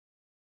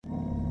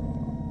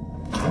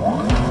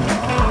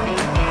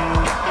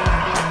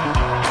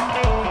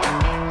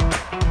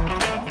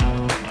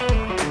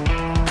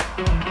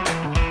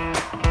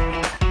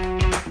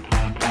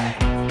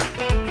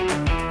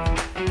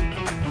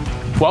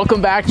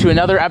Welcome back to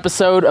another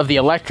episode of the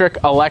Electric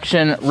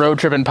Election Road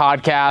Trippin'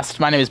 Podcast.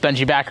 My name is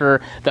Benji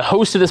Backer, the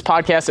host of this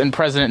podcast and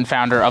president and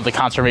founder of the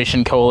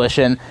Conservation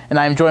Coalition. And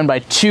I am joined by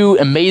two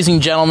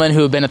amazing gentlemen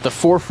who have been at the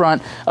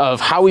forefront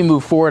of how we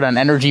move forward on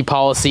energy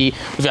policy.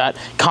 We've got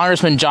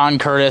Congressman John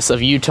Curtis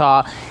of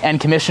Utah and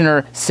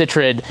Commissioner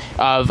Sittred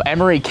of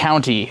Emery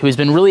County, who has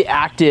been really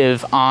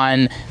active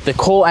on the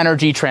coal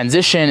energy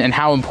transition and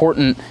how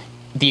important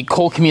the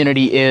coal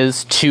community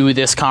is to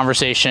this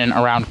conversation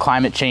around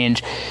climate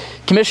change.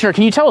 Commissioner,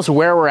 can you tell us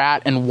where we're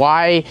at and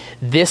why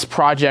this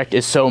project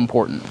is so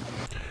important?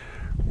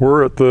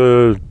 We're at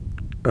the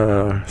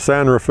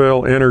San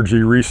Rafael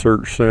Energy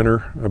Research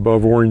Center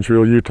above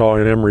Orangeville, Utah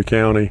in Emery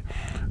County.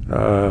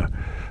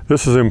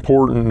 This is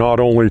important not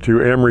only to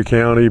Emery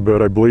County,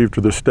 but I believe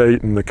to the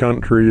state and the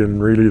country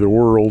and really the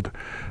world.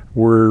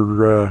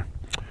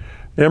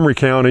 Emery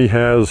County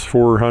has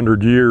for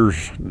 100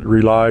 years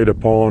relied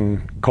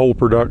upon coal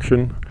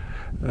production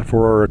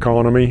for our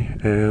economy,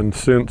 and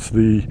since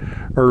the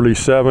early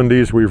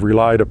 70s we've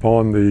relied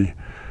upon the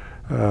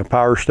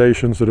power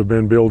stations that have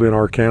been built in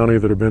our county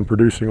that have been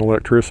producing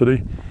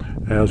electricity.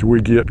 As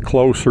we get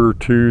closer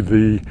to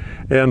the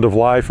end of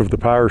life of the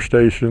power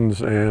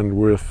stations and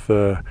with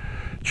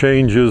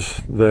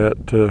changes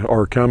that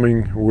are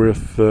coming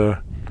with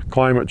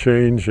climate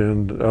change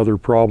and other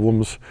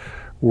problems,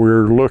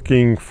 we're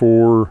looking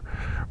for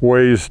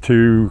ways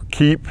to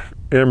keep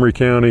Emery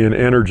County an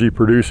energy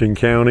producing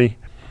county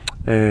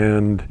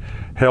and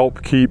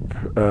help keep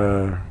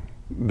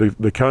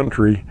the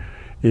country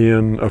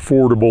in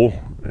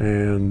affordable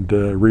and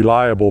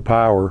reliable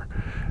power.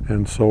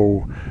 And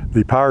so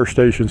the power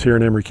stations here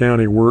in Emery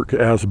County work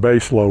as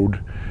base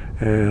load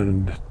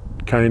and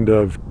kind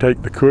of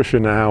take the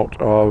cushion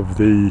out of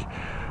the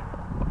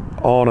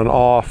on and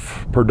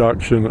off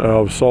production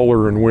of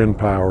solar and wind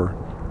power.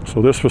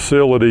 So this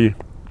facility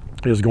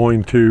is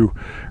going to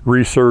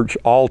research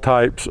all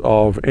types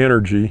of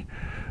energy,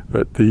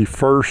 but the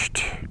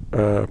first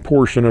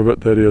portion of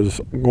it that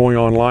is going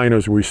online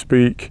as we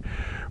speak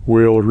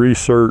will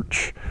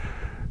research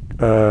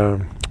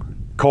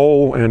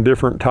coal and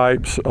different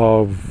types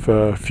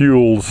of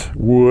fuels,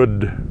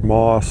 wood,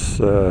 moss,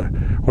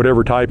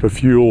 whatever type of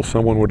fuel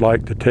someone would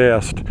like to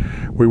test.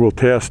 We will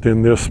test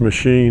in this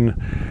machine,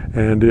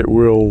 and it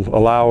will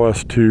allow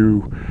us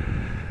to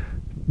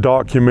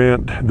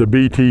document the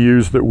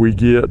BTUs that we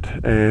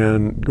get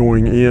and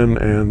going in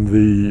and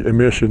the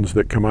emissions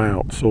that come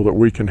out, so that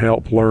we can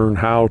help learn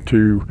how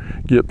to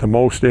get the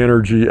most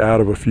energy out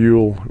of a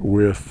fuel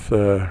with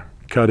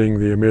cutting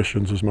the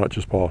emissions as much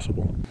as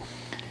possible.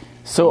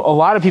 So a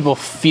lot of people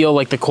feel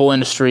like the coal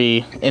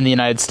industry in the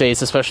United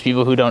States, especially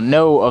people who don't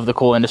know of the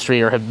coal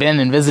industry or have been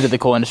and visited the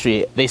coal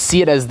industry, they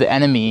see it as the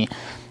enemy.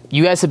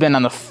 You guys have been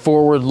on the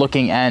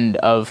forward-looking end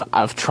of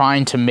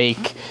trying to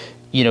make,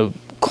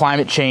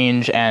 climate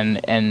change and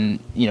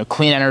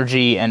clean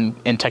energy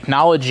and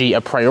technology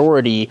a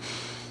priority.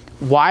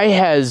 Why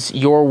has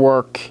your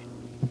work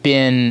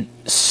been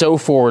so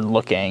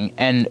forward-looking,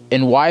 and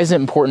why is it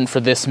important for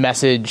this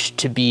message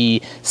to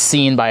be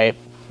seen by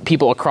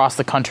people across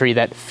the country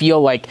that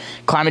feel like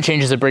climate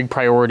change is a big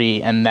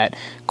priority and that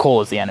coal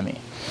is the enemy?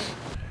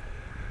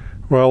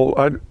 Well,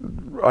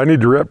 I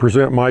need to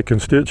represent my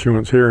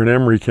constituents here in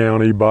Emery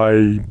County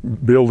by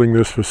building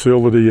this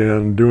facility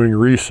and doing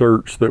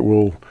research that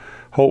will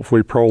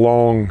hopefully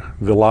prolong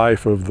the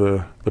life of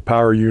the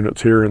power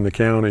units here in the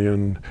county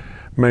and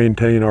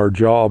maintain our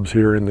jobs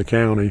here in the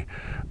county.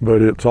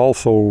 But it's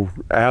also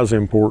as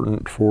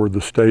important for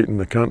the state and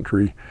the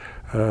country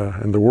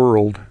and the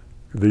world.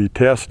 The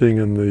testing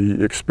and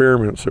the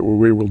experiments that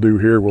we will do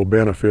here will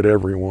benefit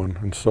everyone.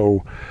 And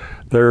so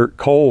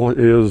coal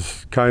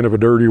is kind of a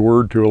dirty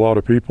word to a lot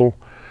of people,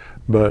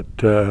 but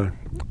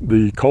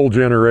the coal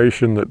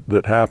generation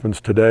that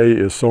happens today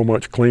is so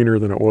much cleaner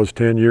than it was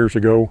 10 years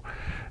ago.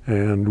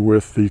 And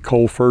with the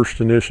Coal First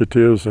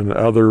initiatives and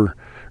other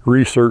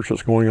research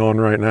that's going on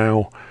right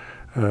now,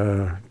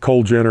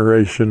 coal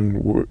generating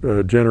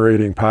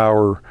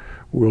power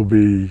will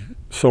be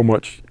so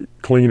much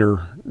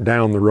cleaner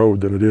down the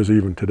road than it is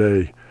even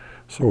today.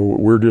 So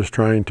we're just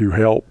trying to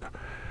help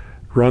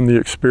run the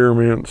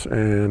experiments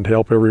and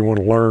help everyone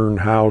learn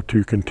how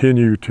to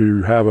continue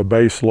to have a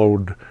base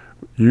load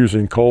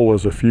using coal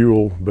as a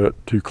fuel, but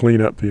to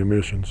clean up the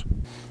emissions.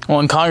 Well,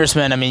 and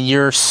Congressman,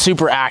 you're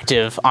super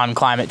active on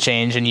climate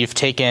change, and you've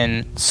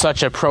taken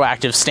such a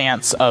proactive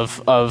stance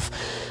of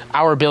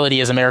our ability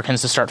as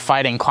Americans to start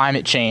fighting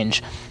climate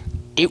change.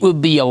 It'll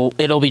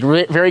be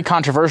very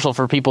controversial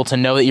for people to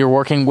know that you're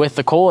working with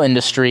the coal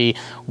industry.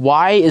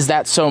 Why is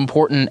that so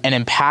important and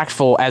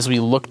impactful as we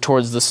look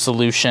towards the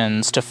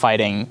solutions to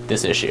fighting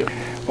this issue?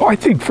 Well, I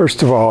think,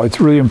 first of all, it's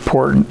really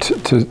important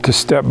to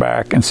step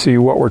back and see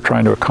what we're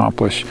trying to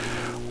accomplish.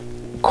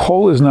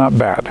 Coal is not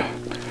bad.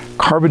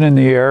 Carbon in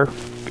the air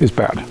is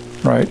bad,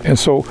 right? And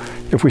so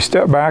if we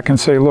step back and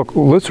say, look,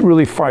 let's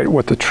really fight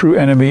what the true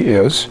enemy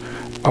is,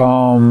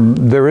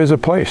 there is a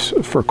place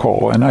for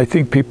coal, and I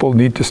think people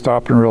need to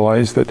stop and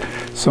realize that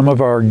some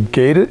of our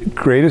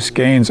greatest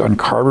gains on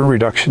carbon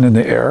reduction in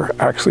the air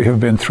actually have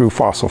been through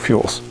fossil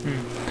fuels.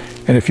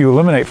 And if you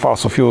eliminate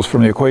fossil fuels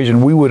from the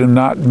equation, we would have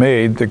not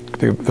made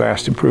the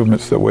vast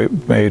improvements that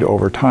we've made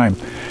over time.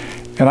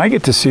 And I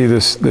get to see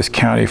this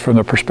county from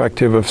the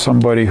perspective of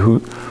somebody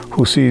who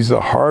sees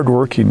the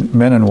hardworking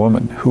men and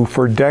women who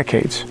for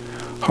decades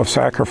have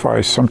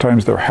sacrificed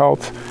sometimes their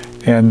health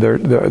and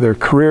their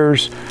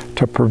careers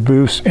to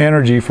produce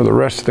energy for the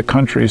rest of the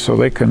country so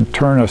they can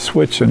turn a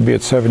switch and be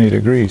at 70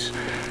 degrees.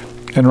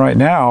 And right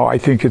now, I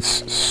think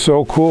it's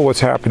so cool what's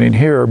happening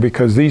here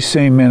because these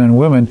same men and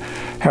women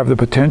have the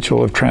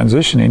potential of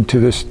transitioning to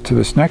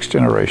this next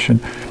generation.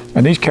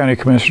 And these county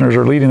commissioners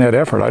are leading that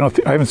effort.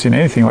 I haven't seen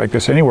anything like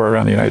this anywhere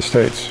around the United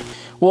States.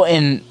 Well,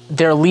 and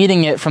they're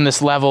leading it from this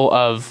level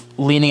of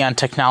leaning on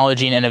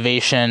technology and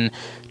innovation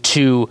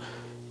to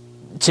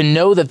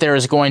know that there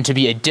is going to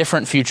be a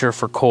different future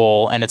for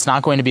coal, and it's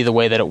not going to be the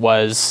way that it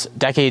was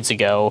decades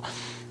ago.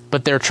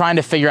 But they're trying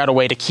to figure out a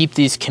way to keep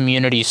these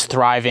communities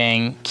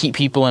thriving, keep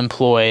people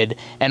employed,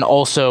 and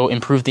also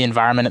improve the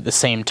environment at the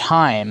same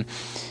time.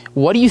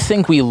 What do you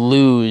think we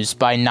lose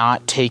by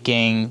not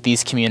taking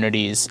these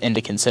communities into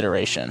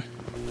consideration?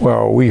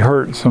 Well, we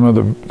hurt some of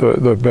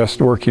the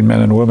best working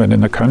men and women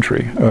in the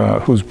country,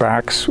 whose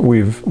backs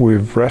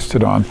we've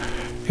rested on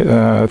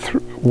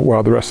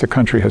while the rest of the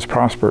country has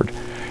prospered.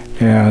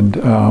 And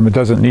it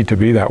doesn't need to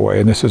be that way.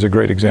 And this is a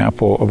great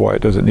example of why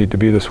it doesn't need to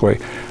be this way.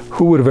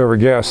 Who would have ever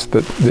guessed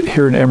that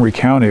here in Emery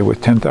County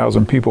with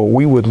 10,000 people,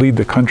 we would lead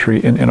the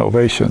country in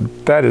innovation?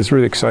 That is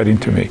really exciting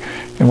to me.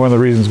 And one of the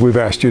reasons we've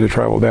asked you to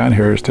travel down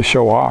here is to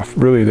show off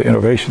really the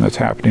innovation that's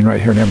happening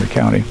right here in Emery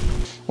County.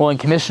 Well, and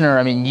Commissioner,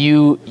 I mean,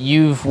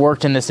 you've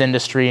worked in this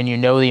industry and you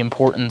know the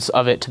importance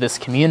of it to this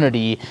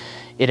community.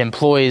 It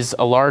employs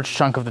a large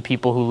chunk of the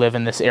people who live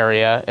in this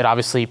area. It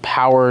obviously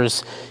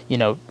powers,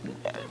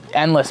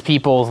 endless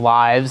people's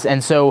lives.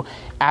 And so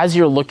as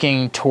you're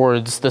looking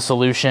towards the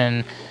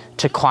solution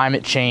to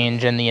climate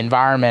change and the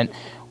environment,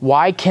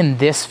 why can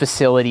this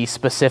facility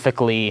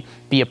specifically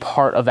be a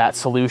part of that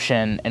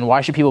solution, and why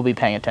should people be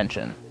paying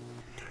attention?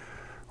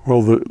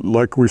 Well,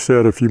 like we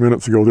said a few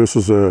minutes ago, this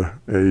is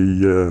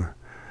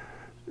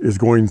is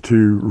going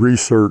to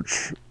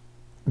research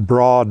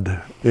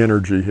broad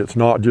energy. It's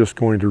not just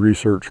going to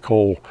research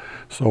coal.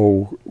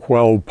 So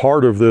while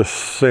part of this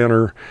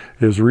center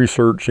is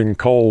researching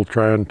coal,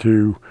 trying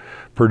to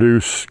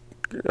produce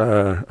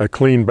a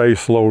clean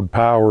base load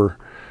power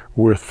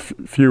with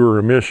fewer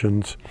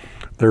emissions,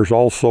 there's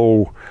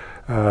also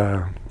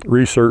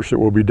research that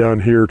will be done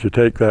here to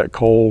take that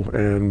coal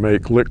and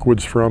make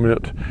liquids from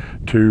it,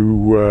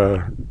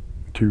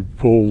 to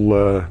pull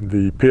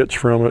the pitch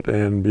from it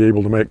and be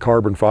able to make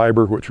carbon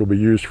fiber, which will be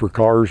used for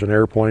cars and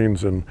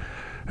airplanes, and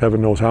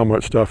heaven knows how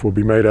much stuff will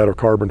be made out of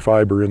carbon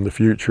fiber in the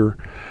future.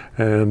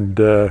 And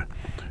the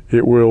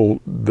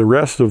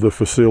rest of the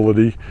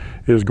facility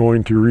is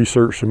going to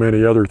research so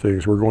many other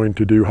things. We're going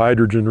to do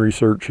hydrogen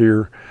research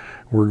here.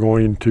 We're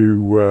going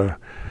to,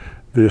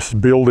 this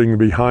building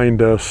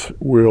behind us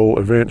will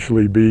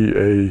eventually be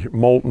a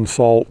molten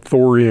salt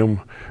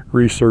thorium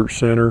research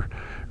center,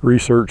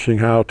 researching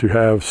how to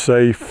have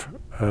safe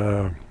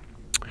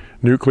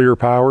nuclear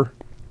power.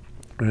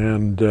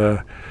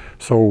 And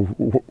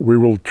so we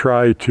will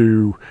try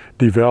to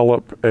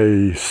develop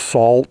a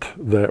salt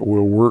that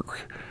will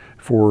work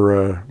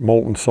for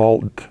molten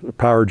salt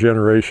power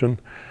generation,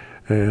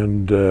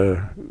 and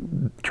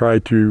try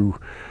to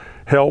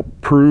help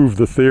prove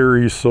the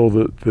theories so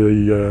that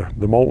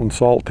the molten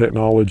salt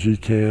technology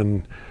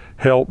can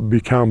help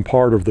become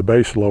part of the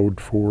base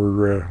load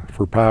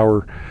for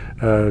power.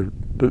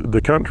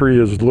 The country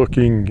is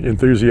looking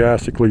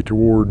enthusiastically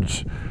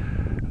towards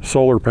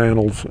solar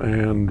panels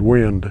and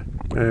wind,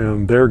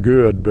 and they're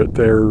good, but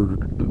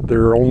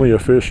they're only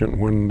efficient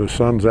when the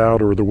sun's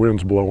out or the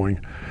wind's blowing.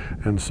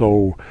 And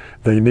so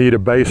they need a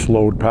base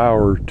load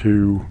power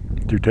to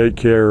take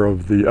care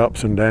of the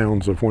ups and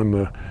downs of when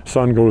the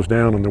sun goes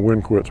down and the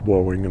wind quits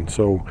blowing. And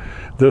so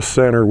this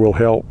center will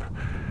help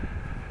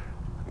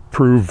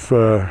prove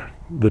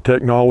the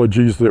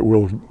technologies that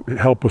will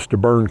help us to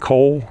burn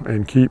coal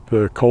and keep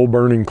the coal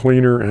burning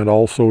cleaner, and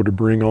also to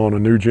bring on a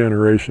new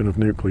generation of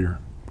nuclear.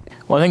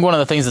 Well, I think one of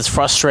the things that's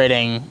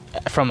frustrating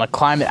from a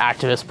climate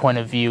activist point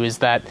of view is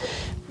that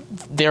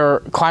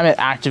climate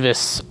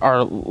activists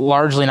are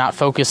largely not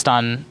focused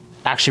on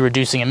actually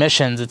reducing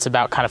emissions. It's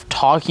about kind of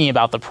talking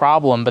about the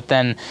problem, but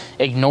then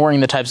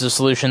ignoring the types of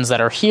solutions that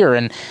are here.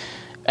 And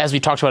as we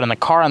talked about in the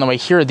car on the way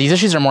here, these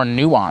issues are more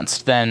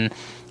nuanced than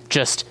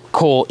just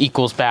coal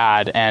equals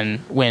bad and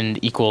wind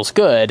equals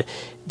good.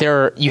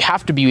 You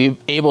have to be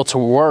able to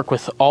work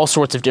with all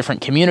sorts of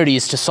different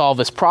communities to solve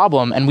this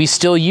problem, and we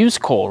still use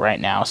coal right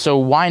now. So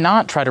why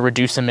not try to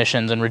reduce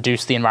emissions and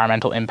reduce the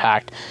environmental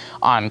impact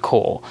on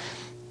coal?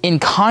 In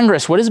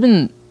Congress, what has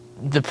been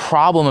the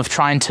problem of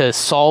trying to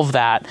solve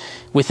that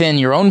within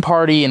your own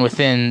party and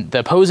within the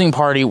opposing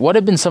party? What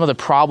have been some of the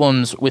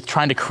problems with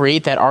trying to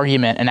create that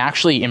argument and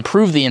actually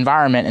improve the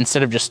environment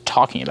instead of just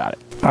talking about it?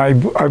 I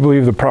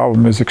believe the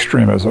problem is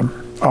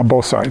extremism on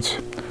both sides.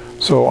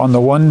 So on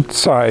the one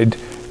side,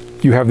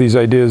 you have these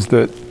ideas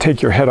that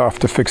take your head off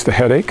to fix the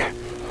headache.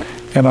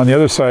 And on the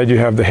other side, you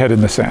have the head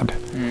in the sand,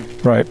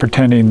 right?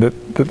 Pretending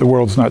that the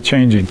world's not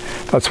changing.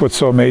 That's what's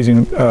so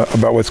amazing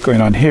about what's going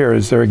on here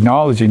is they're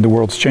acknowledging the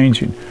world's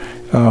changing.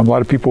 A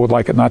lot of people would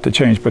like it not to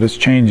change, but it's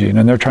changing,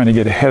 and they're trying to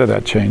get ahead of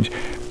that change.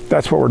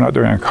 That's what we're not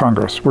doing in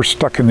Congress. We're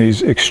stuck in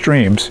these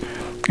extremes,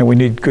 and we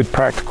need good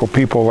practical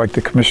people like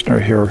the commissioner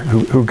here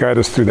who guide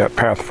us through that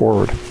path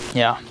forward.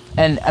 Yeah,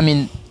 and I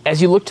mean, as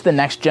you look to the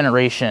next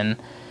generation,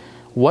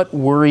 what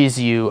worries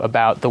you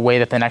about the way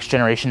that the next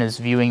generation is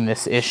viewing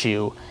this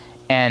issue?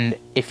 And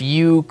if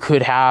you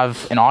could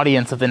have an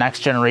audience of the next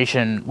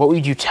generation, what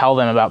would you tell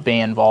them about being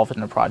involved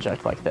in a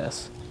project like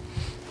this?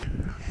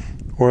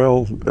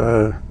 Well,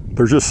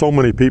 there's just so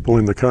many people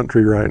in the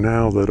country right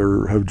now that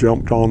have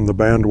jumped on the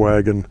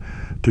bandwagon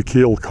to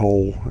kill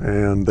coal,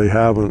 and they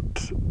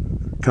haven't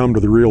come to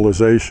the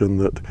realization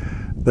that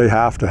they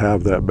have to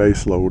have that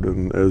base load.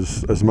 And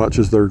as much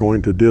as they're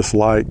going to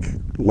dislike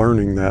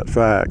learning that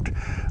fact,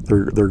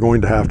 they're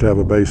going to have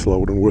a base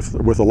load. And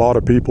with a lot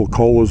of people,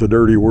 coal is a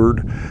dirty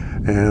word,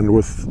 and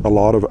with a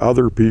lot of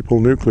other people,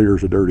 nuclear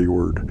is a dirty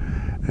word.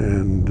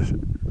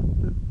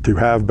 And to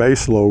have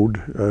base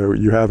load,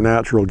 you have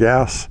natural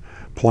gas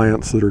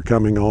plants that are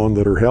coming on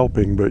that are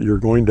helping, but you're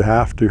going to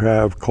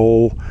have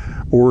coal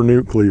or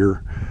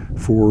nuclear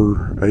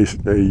for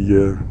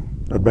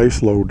a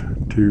base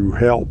load to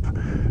help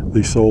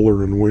the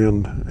solar and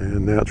wind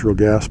and natural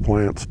gas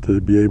plants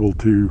to be able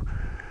to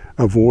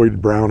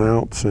avoid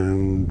brownouts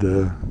and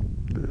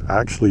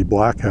actually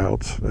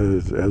blackouts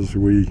as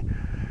we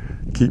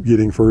keep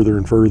getting further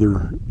and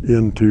further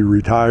into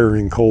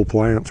retiring coal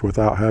plants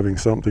without having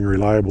something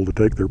reliable to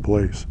take their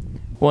place.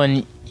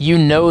 When you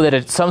know that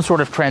it's some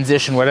sort of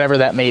transition, whatever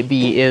that may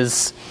be,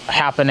 is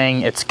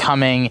happening, it's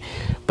coming,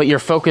 but you're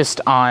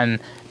focused on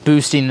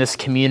boosting this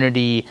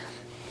community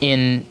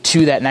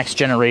into that next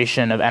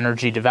generation of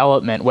energy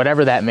development,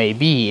 whatever that may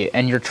be,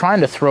 and you're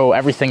trying to throw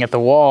everything at the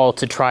wall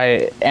to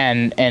try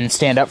and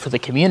stand up for the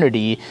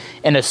community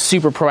in a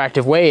super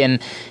proactive way.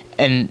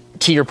 And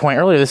to your point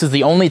earlier, this is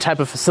the only type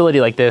of facility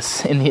like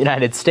this in the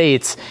United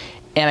States.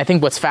 And I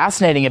think what's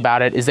fascinating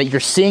about it is that you're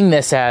seeing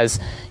this as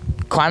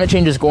climate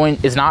change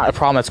is not a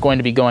problem that's going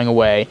to be going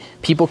away.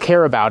 People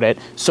care about it.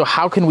 So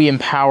how can we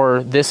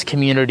empower this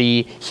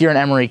community here in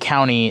Emery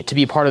County to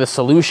be part of the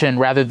solution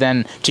rather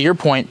than, to your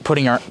point,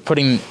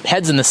 putting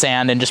heads in the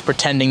sand and just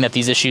pretending that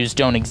these issues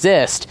don't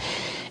exist?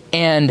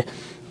 And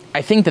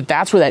I think that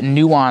that's where that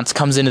nuance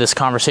comes into this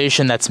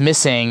conversation that's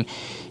missing.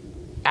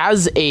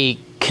 As a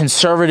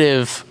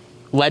conservative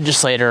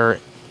legislator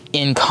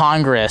in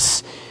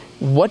Congress,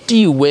 what do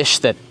you wish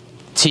that,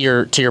 to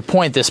your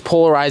point, this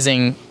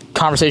polarizing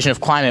conversation of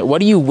climate, what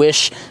do you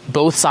wish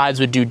both sides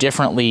would do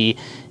differently,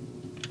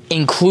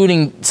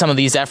 including some of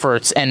these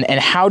efforts, and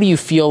how do you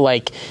feel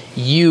like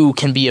you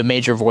can be a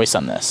major voice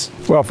on this?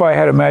 Well, if I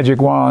had a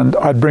magic wand,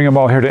 I'd bring them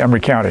all here to Emery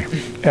County,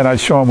 and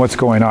I'd show them what's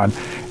going on,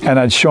 and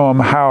I'd show them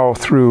how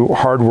through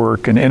hard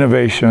work and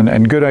innovation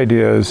and good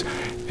ideas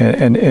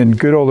and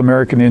good old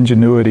American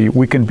ingenuity,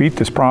 we can beat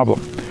this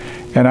problem.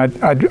 And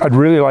I'd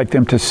really like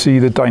them to see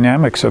the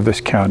dynamics of this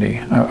county.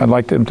 I'd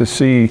like them to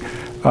see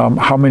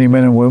how many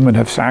men and women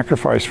have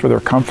sacrificed for their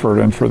comfort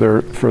and for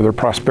their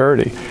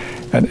prosperity,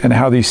 and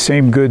how these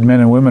same good men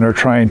and women are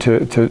trying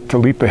to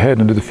leap ahead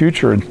into the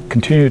future and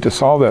continue to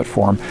solve that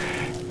for them.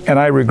 And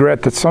I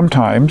regret that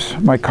sometimes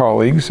my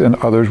colleagues and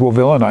others will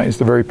villainize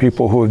the very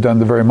people who have done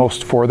the very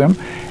most for them,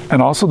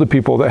 and also the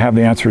people that have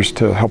the answers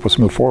to help us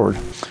move forward.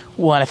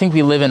 Well, and I think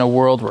we live in a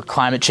world where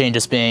climate change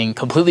is being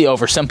completely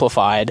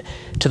oversimplified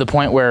to the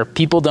point where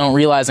people don't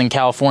realize in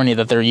California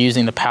that they're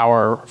using the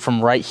power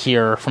from right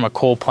here from a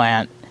coal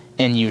plant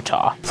in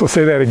Utah. So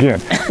say that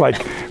again.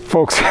 Like,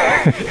 folks,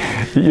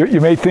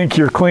 you may think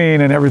you're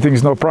clean and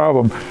everything's no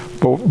problem,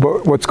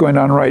 but what's going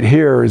on right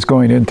here is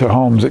going into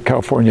homes at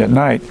California at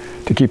night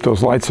to keep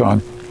those lights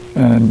on.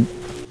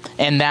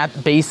 And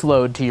that base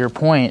load, to your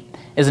point,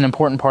 is an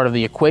important part of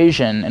the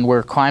equation, and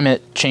where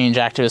climate change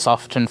activists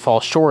often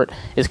fall short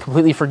is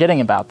completely forgetting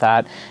about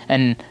that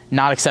and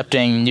not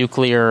accepting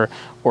nuclear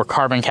or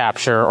carbon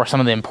capture or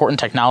some of the important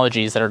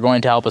technologies that are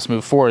going to help us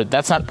move forward.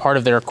 That's not part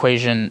of their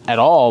equation at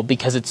all,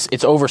 because it's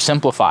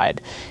oversimplified.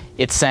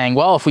 It's saying,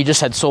 well, if we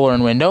just had solar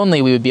and wind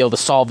only, we would be able to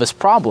solve this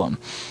problem.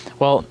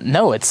 Well,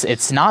 no,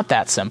 it's not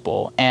that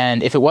simple.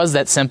 And if it was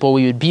that simple,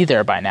 we would be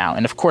there by now.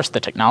 And of course, the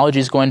technology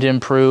is going to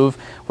improve.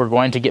 We're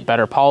going to get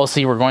better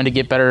policy. We're going to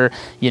get better,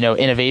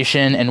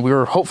 innovation. And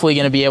we're hopefully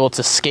going to be able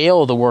to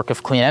scale the work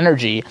of clean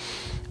energy.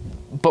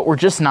 But we're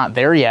just not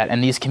there yet.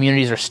 And these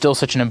communities are still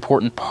such an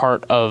important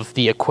part of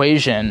the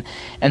equation.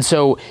 And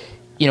so,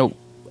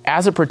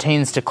 as it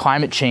pertains to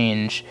climate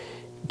change,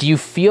 do you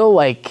feel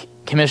like,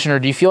 Commissioner,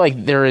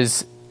 there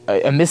is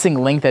a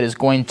missing link that is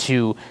going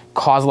to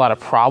cause a lot of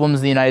problems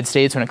in the United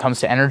States when it comes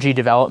to energy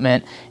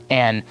development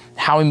and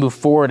how we move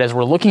forward as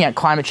we're looking at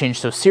climate change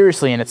so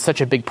seriously, and it's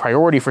such a big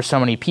priority for so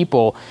many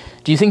people?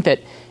 Do you think that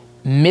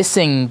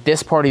missing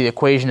this part of the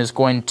equation is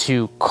going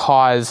to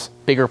cause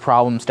bigger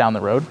problems down the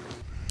road?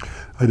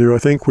 I do. I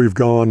think we've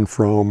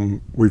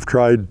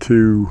tried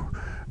to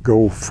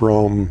go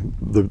from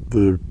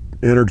the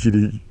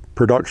energy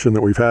production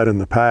that we've had in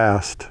the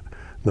past,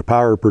 the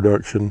power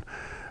production,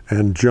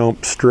 and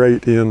jump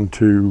straight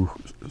into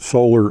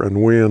solar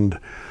and wind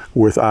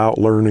without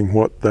learning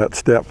what that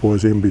step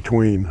was in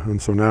between.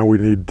 And so now we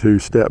need to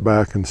step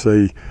back and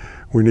say,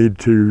 we need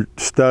to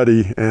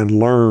study and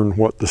learn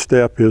what the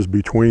step is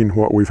between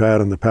what we've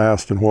had in the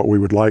past and what we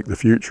would like the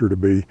future to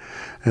be,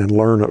 and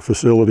learn at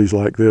facilities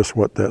like this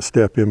what that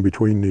step in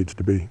between needs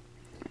to be.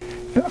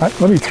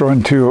 Let me throw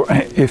in too,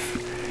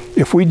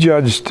 if we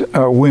judged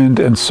wind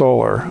and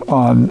solar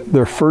on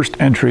their first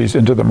entries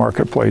into the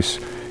marketplace,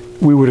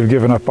 we would have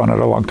given up on it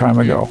a long time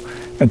ago.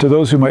 And to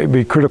those who might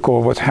be critical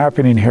of what's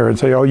happening here and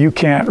say, oh, you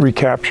can't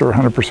recapture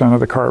 100%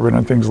 of the carbon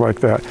and things like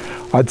that,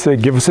 I'd say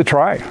give us a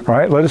try,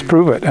 right? Let us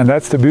prove it. And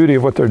that's the beauty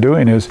of what they're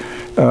doing is,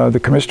 the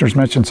commissioners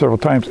mentioned several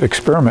times,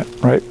 experiment,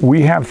 right?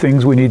 We have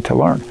things we need to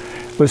learn.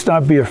 Let's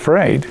not be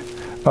afraid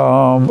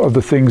of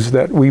the things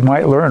that we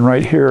might learn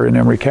right here in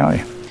Emery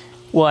County.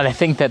 Well, and I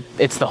think that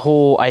it's the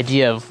whole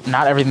idea of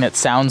not everything that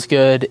sounds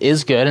good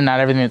is good, and not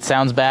everything that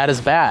sounds bad is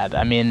bad.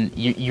 I mean,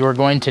 you're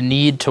going to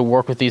need to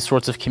work with these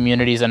sorts of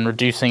communities and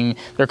reducing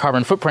their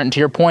carbon footprint. And to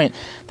your point,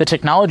 the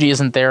technology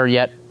isn't there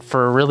yet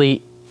for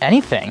really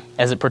anything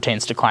as it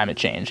pertains to climate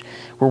change.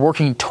 We're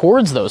working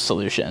towards those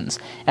solutions,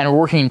 and we're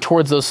working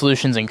towards those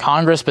solutions in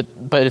Congress, but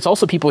it's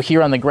also people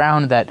here on the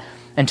ground that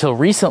until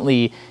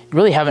recently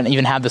really haven't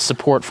even had the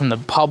support from the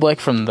public,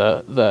 from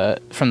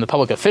the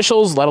public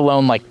officials, let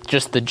alone like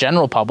just the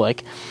general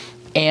public.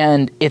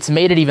 And it's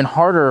made it even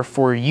harder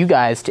for you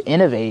guys to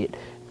innovate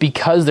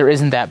because there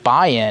isn't that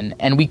buy-in.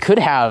 And we could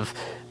have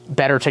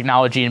better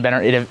technology and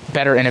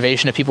better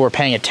innovation if people were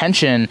paying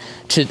attention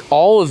to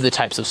all of the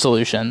types of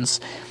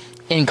solutions.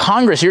 In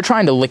Congress, you're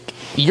trying to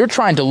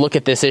look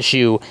at this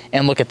issue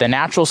and look at the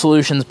natural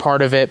solutions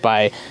part of it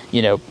by,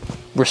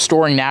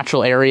 restoring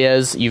natural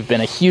areas. You've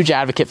been a huge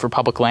advocate for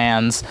public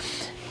lands,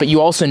 but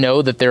you also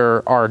know that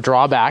there are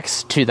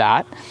drawbacks to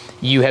that.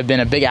 You have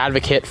been a big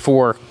advocate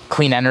for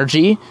clean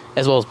energy,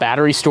 as well as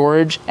battery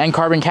storage and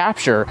carbon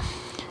capture.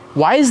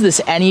 Why is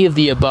this any of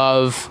the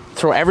above,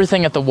 throw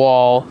everything at the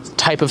wall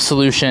type of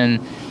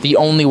solution the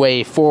only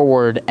way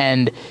forward,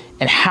 and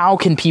how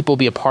can people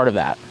be a part of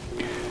that?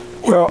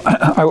 Well,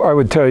 I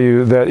would tell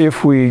you that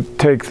if we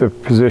take the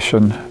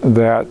position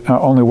that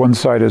only one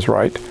side is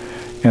right,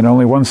 and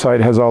only one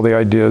side has all the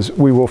ideas,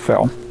 we will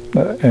fail.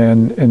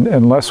 And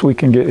unless we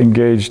can get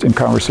engaged in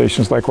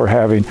conversations like we're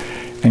having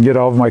and get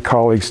all of my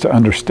colleagues to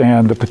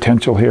understand the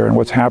potential here and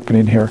what's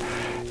happening here,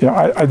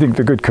 I think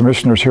the good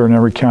commissioners here in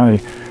Emery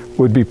County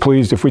would be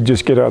pleased if we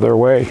just get out of their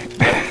way,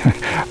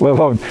 let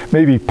alone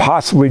maybe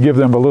possibly give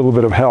them a little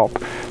bit of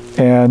help.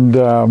 And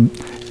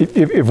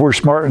if we're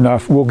smart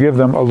enough, we'll give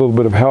them a little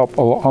bit of help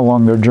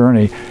along their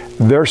journey.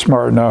 They're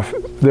smart enough,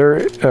 they're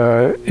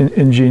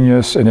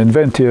ingenious and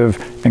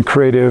inventive and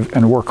creative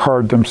and work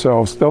hard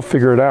themselves. They'll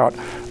figure it out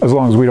as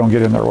long as we don't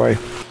get in their way.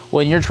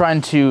 Well, you're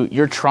trying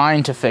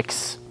to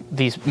fix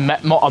these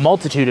a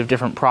multitude of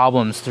different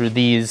problems through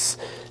these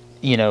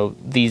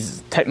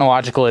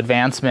technological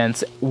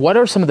advancements. What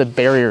are some of the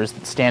barriers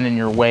that stand in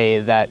your way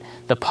that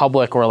the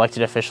public or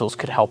elected officials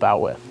could help out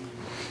with?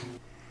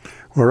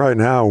 Well, right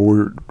now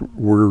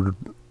we're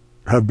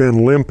have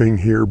been limping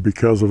here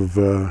because of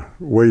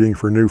waiting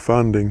for new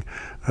funding.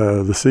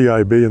 The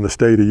CIB in the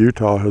state of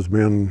Utah has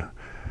been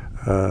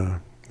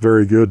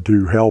very good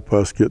to help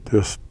us get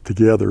this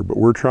together, but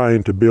we're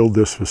trying to build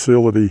this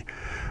facility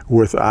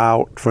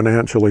without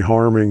financially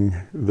harming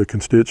the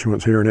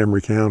constituents here in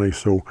Emery County.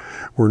 So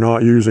we're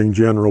not using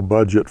general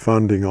budget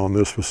funding on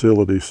this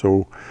facility.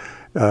 So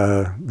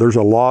there's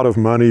a lot of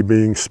money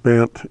being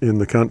spent in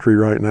the country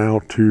right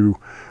now to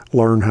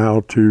learn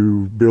how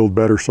to build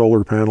better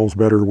solar panels,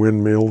 better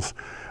windmills,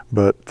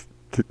 but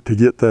to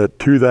get that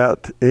to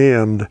that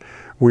end,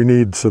 we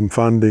need some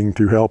funding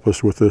to help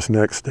us with this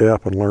next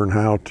step and learn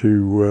how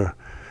to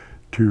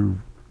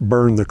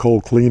burn the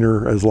coal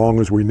cleaner as long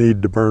as we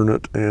need to burn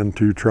it, and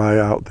to try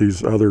out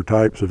these other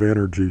types of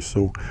energy.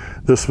 So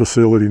this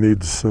facility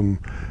needs some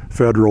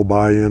federal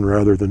buy-in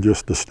rather than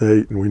just the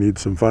state, and we need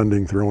some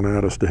funding thrown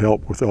at us to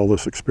help with all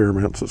this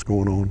experiments that's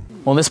going on.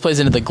 Well, this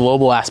plays into the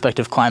global aspect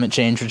of climate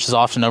change, which is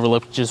often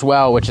overlooked as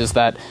well, which is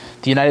that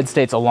the United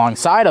States,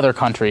 alongside other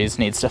countries,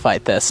 needs to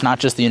fight this, not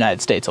just the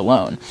United States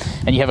alone.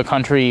 And you have a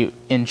country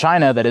in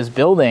China that is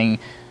building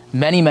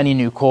many, many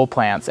new coal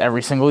plants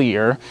every single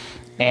year,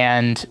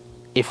 and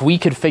if we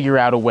could figure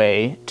out a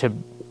way to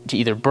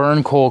either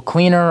burn coal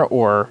cleaner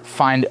or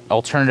find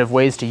alternative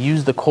ways to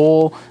use the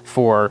coal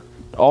for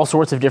all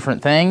sorts of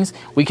different things,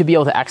 we could be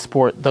able to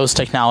export those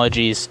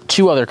technologies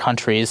to other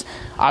countries,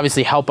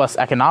 obviously help us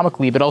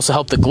economically, but also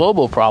help the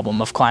global problem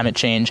of climate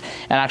change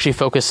and actually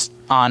focus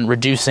on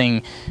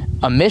reducing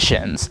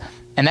emissions.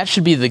 And that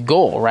should be the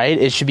goal, right?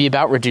 It should be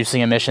about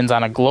reducing emissions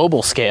on a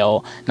global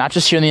scale, not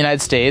just here in the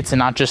United States and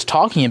not just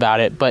talking about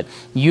it, but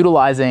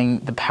utilizing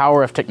the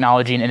power of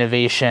technology and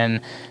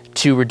innovation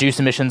to reduce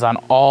emissions on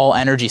all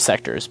energy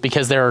sectors,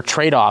 because there are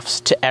trade-offs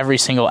to every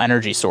single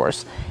energy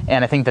source.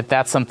 And I think that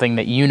that's something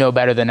that you know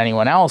better than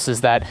anyone else,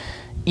 is that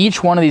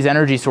each one of these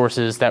energy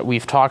sources that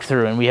we've talked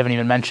through, and we haven't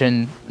even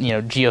mentioned,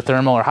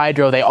 geothermal or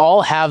hydro, they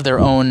all have their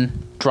own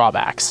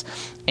drawbacks.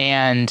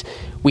 And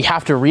we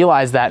have to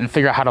realize that and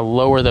figure out how to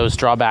lower those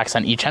drawbacks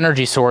on each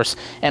energy source,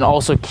 and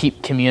also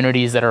keep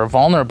communities that are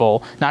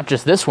vulnerable, not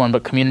just this one,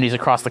 but communities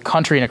across the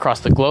country and across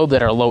the globe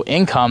that are low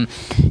income,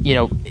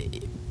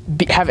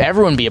 have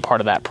everyone be a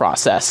part of that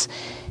process.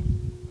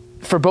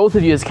 For both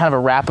of you, as kind of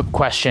a wrap-up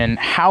question,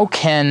 how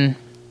can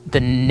the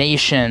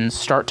nation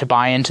start to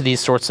buy into these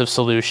sorts of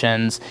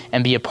solutions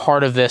and be a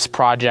part of this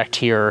project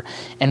here?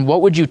 And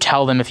what would you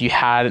tell them if you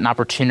had an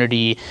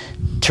opportunity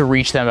to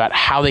reach them about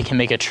how they can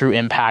make a true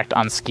impact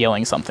on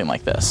scaling something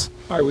like this?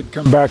 I would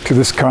come back to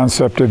this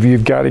concept of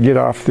you've got to get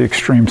off the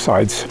extreme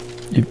sides.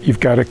 You've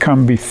got to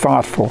be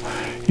thoughtful.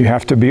 You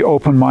have to be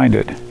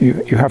open-minded.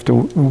 You have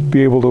to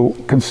be able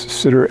to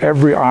consider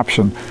every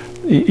option.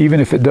 Even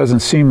if it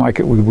doesn't seem like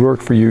it would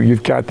work for you,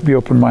 you've got to be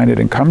open-minded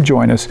and come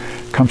join us,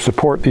 come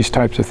support these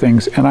types of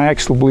things. And I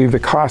actually believe the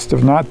cost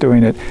of not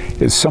doing it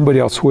is somebody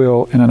else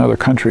will in another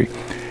country.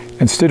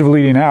 Instead of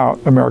leading out,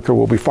 America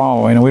will be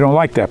following, and we don't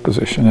like that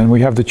position. And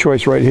we have the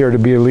choice right here to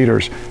be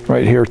leaders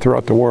right here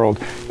throughout the world,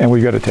 and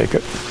we've got to take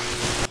it.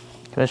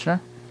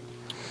 Commissioner?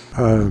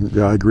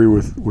 Yeah, I agree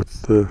with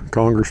the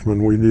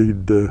Congressman.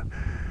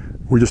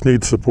 We just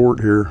need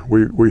support here.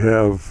 We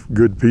have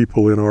good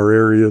people in our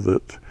area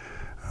that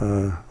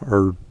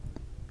are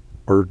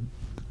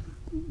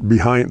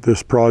behind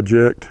this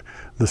project.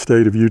 The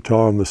state of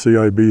Utah and the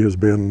CIB has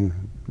been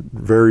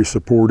very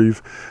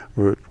supportive,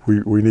 but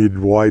we need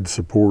wide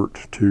support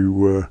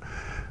to.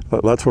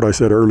 That's what I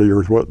said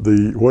earlier.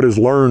 What is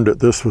learned at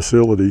this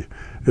facility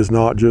is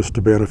not just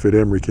to benefit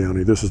Emory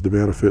County. This is to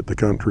benefit the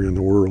country and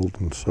the world,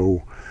 and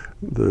so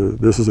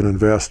this is an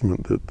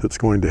investment that's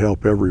going to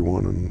help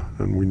everyone,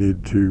 and we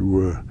need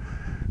to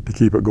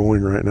keep it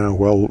going right now.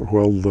 Well,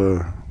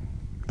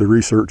 the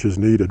research is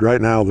needed.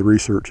 Right now, the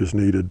research is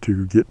needed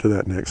to get to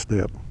that next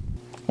step.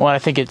 Well, I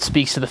think it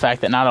speaks to the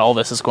fact that not all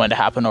this is going to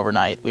happen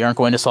overnight. We aren't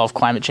going to solve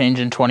climate change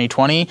in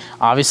 2020.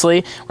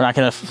 Obviously, we're not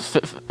going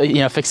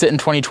to fix it in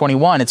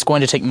 2021. It's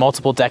going to take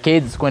multiple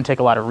decades. It's going to take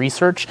a lot of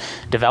research,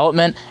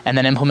 development, and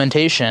then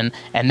implementation,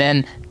 and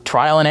then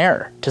trial and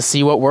error to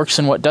see what works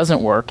and what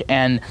doesn't work.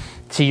 And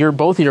to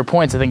both of your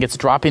points, I think it's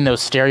dropping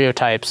those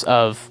stereotypes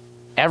of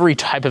every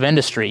type of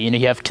industry.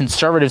 You have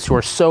conservatives who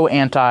are so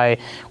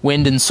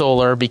anti-wind and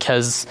solar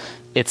because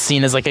it's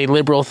seen as like a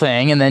liberal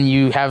thing, and then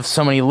you have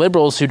so many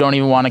liberals who don't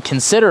even want to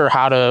consider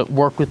how to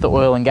work with the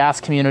oil and gas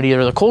community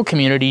or the coal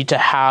community to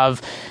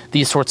have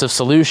these sorts of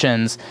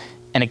solutions.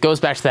 And it goes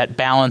back to that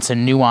balance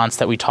and nuance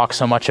that we talk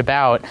so much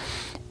about.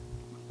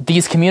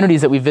 These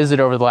communities that we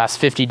visited over the last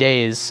 50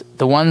 days,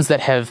 the ones that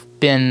have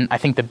been, I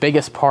think, the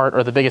biggest part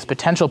or the biggest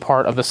potential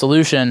part of the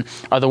solution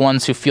are the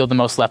ones who feel the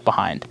most left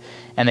behind.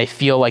 And they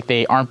feel like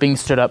they aren't being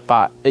stood up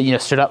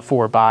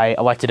for by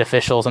elected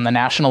officials on the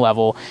national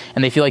level.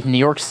 And they feel like New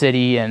York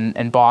City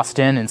and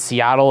Boston and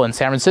Seattle and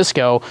San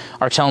Francisco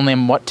are telling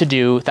them what to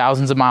do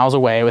thousands of miles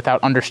away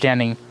without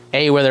understanding,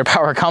 A, where their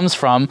power comes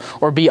from,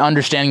 or B,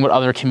 understanding what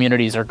other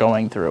communities are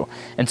going through.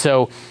 And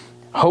so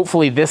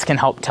hopefully this can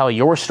help tell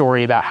your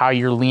story about how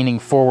you're leaning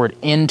forward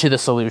into the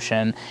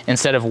solution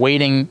instead of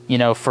waiting,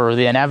 for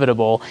the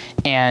inevitable,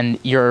 and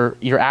you're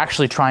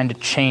actually trying to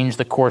change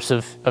the course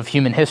of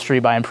human history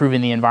by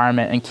improving the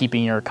environment and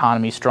keeping your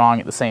economy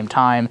strong at the same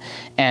time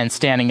and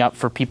standing up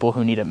for people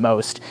who need it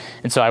most.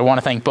 And so I want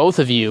to thank both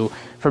of you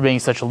for being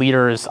such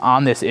leaders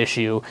on this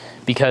issue,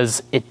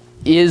 because it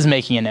is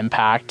making an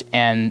impact,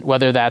 and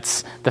whether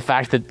that's the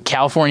fact that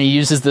California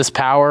uses this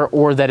power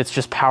or that it's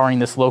just powering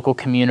this local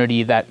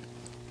community that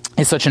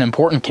is such an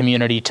important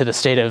community to the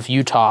state of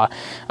Utah,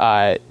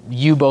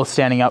 you both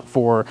standing up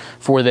for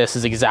this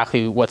is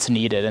exactly what's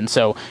needed. And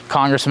so,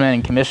 Congressman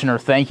and Commissioner,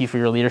 thank you for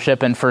your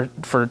leadership and for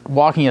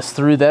walking us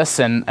through this,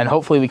 and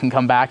hopefully we can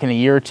come back in a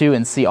year or two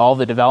and see all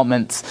the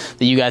developments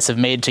that you guys have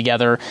made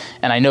together.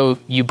 And I know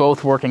you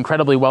both work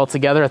incredibly well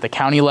together at the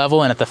county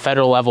level and at the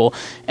federal level,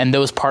 and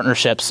those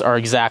partnerships are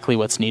exactly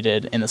what's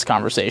needed in this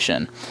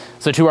conversation.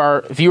 So to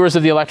our viewers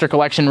of the Electric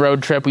Election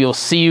Road Trip, we will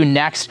see you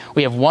next.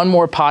 We have one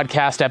more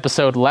podcast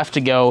episode left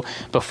to go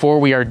before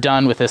we are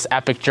done with this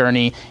epic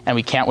journey, and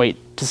we can't wait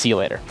to see you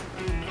later.